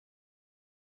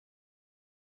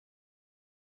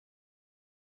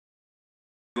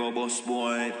Go boss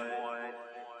boy.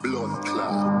 Blood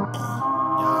clot.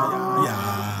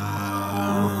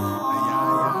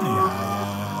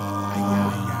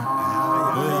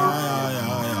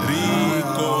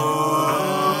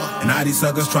 And all these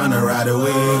suckers tryna ride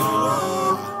away.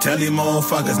 Tell these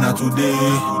motherfuckers not today.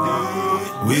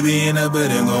 We be in the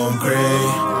building going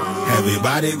crazy.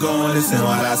 Everybody gon' listen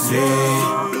what I say.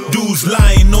 Dudes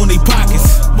lying on they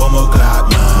pockets.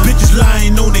 Bomboclat, man. Bitches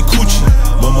lying on they coochie.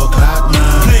 Bomboclat, man.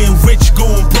 Playing rich,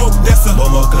 going broke, that's a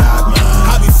Bomboclat, man.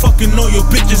 I be fucking on your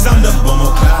bitches, I'm the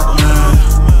Bomboclat,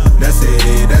 man. That's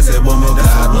it,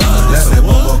 Bomboclat, man. That's it,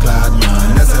 Bomboclat,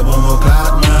 man. That's it,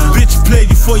 Bomboclat, man. Bitch played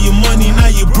you for your money,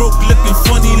 now you broke, looking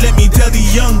funny. Let me tell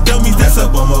these young dummies, that's a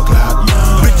Bomboclat,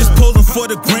 man. Bitches posing for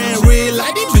the grand red,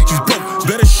 like these bitches broke.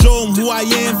 Better show them who I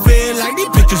am, fair, like these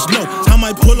bitches know. I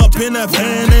might pull up in a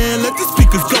van and let the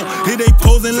speakers go. It ain't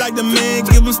posing like the man,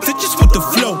 give them stitches with the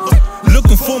flow.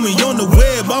 Looking for me on the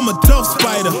web, I'm a tough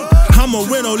spider. I'ma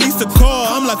rent or lease a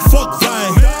car, I'm like fuck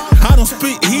flying. I don't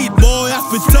spit heat, boy, I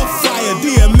spit tough fire.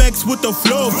 DMX with the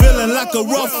flow, feeling like a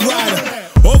rough rider.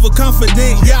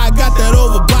 Overconfident, yeah, I got that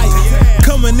overbite.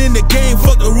 Coming in the game,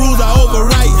 fuck the rules, I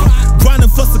overwrite.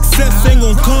 Grinding for success ain't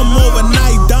gon' come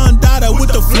overnight. Don Dada with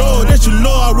the flow, that you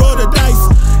know I roll the dice.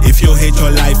 If you hate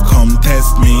your life, come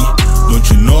test me. Don't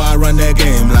you know I run that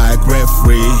game like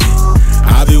referee?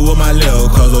 I be with my little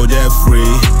cousin Jeffrey.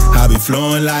 I be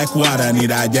flowing like water, need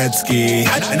a jet ski.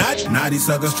 Now these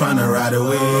suckers tryna ride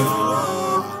away.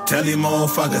 Tell these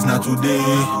motherfuckers not today.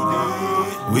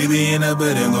 We be in the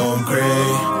building going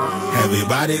crazy.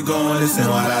 Everybody gon' listen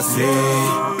what I say.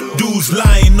 Dudes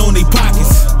lying on they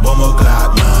pockets.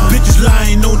 Bomboclat, man. Bitches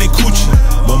lying on they coochie.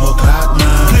 Bomboclat,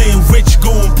 man. Playing rich,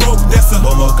 going broke, that's a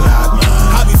Bomboclat, man.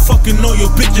 I be fucking on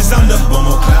your bitches, I'm the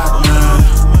Bomboclat, man.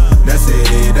 That's it,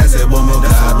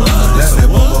 Bomboclat, man. That's it,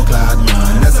 Bomboclat,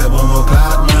 man. That's it,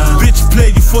 Bomboclat, man. Bitch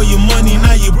played you for your money,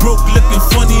 now you broke, looking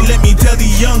funny. Let me tell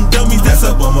these young dummies, that's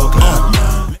a Bomboclat, man.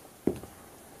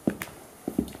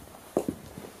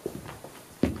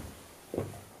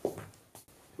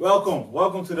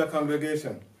 Welcome to the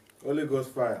congregation. Holy Ghost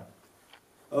fire.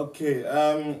 Okay,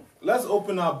 let's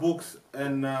open our books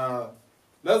and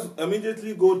let's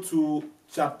immediately go to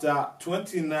chapter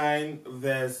 29,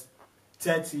 verse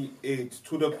 38.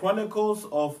 To the Chronicles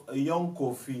of Young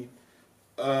Kofi.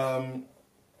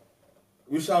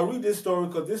 We shall read this story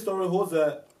because this story holds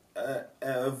a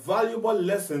valuable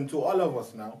lesson to all of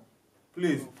us now.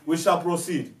 Please, we shall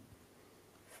proceed.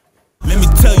 Let me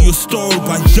tell you a story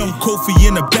about young Kofi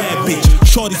and a bad bitch.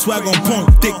 Shorty swag on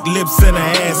point, thick lips and a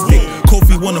ass dick.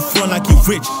 Kofi wanna front like he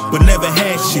rich, but never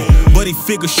had shit. But he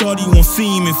figure Shorty won't see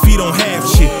him if he don't have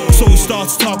shit. So he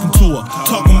starts talking to her,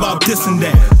 talking about this and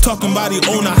that. Talking about he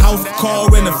own a house,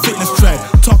 car, and a fitness track.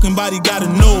 Talking about he got a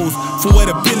nose for where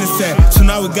the business at. So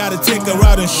now we gotta take her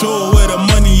out and show her where the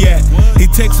money at. He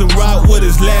takes her out with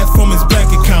his last from his bank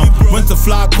account. Rents a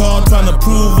fly car, trying to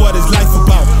prove what his life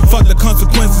about. Fuck the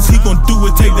consequences, he gon' do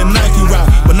it, take the Nike route.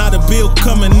 But now the bill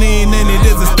coming in and it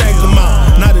is a stacked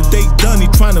amount. Now the date done, he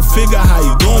trying to figure how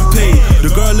he gon' pay. The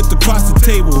girl looked across the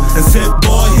table and said,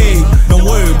 boy, hey, don't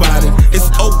worry about it, it's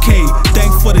okay.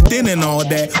 Thanks for the dinner and all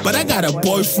that, but I got a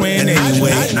boyfriend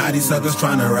anyway. Now these suckers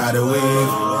tryna ride away.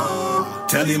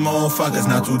 Tell these motherfuckers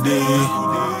not today.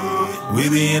 We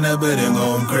be in the building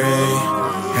going crazy.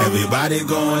 Everybody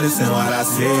gon' listen what I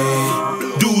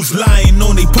say. Dudes lying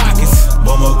on they pockets.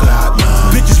 Bomboclat,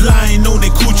 man. Bitches lying on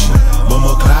they